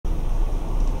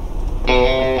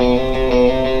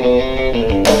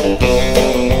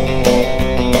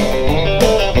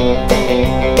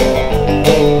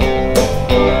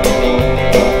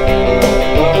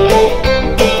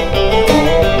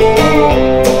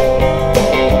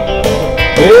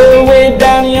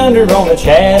yonder on the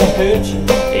Chattahoochee,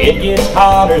 it gets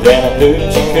hotter than a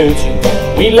hoochie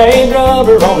coochie. We laid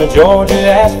rubber on the Georgia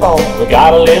asphalt. We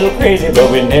got a little crazy, but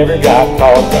we never got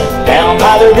caught. Down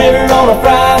by the river on a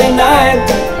Friday night,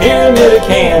 pyramid of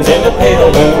cans in the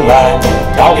pale moonlight.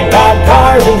 Talking about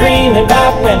cars and dreaming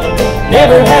about women.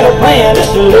 Never had a plan,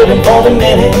 just a living for the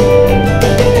minute.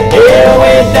 Yeah,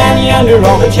 way down yonder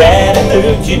on the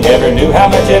Chattahoochee, never knew how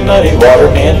much that muddy water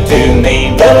meant to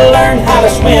me. But I learned how to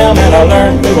swim and I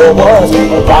learned who I was.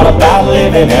 A lot about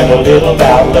living and a little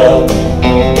about love.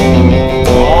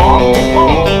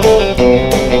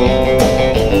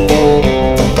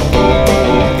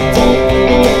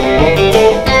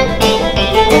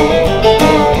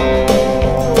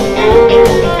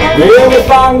 Well, we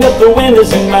fogged up the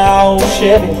windows in my old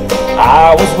Chevy.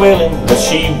 I was willing, but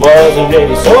she wasn't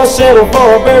ready. So I settled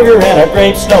for a burger and a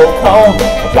grape snow cone.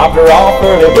 I dropped her off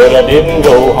early, but I didn't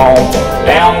go home.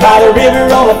 Down by the river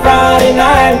on a Friday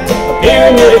night, a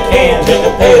pyramid of cans in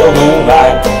the pale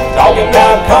moonlight. Talking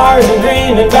about cars and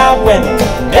dreaming about women.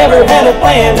 Never had a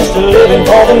plan, just a living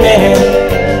for the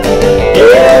minute.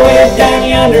 Yeah, way down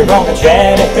yonder on the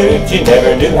Chattahoochee,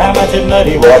 never knew how much that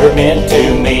muddy water meant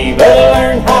to me. But I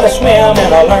learned how to swim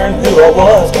and I learned who I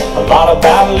was. A lot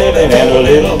about living and a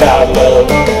little about love.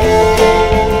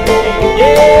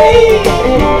 Yeah.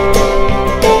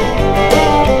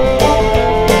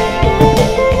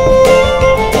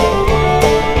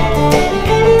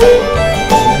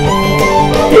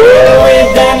 Yeah,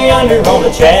 way down yonder on the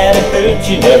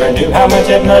Chattahoochee, never knew how much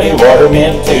that muddy water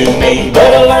meant to me.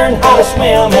 But I learned how to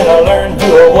swim and I learned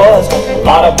who I was. A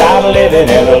lot about living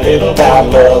and a little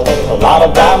about love. A lot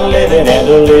about living and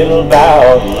a little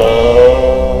about love.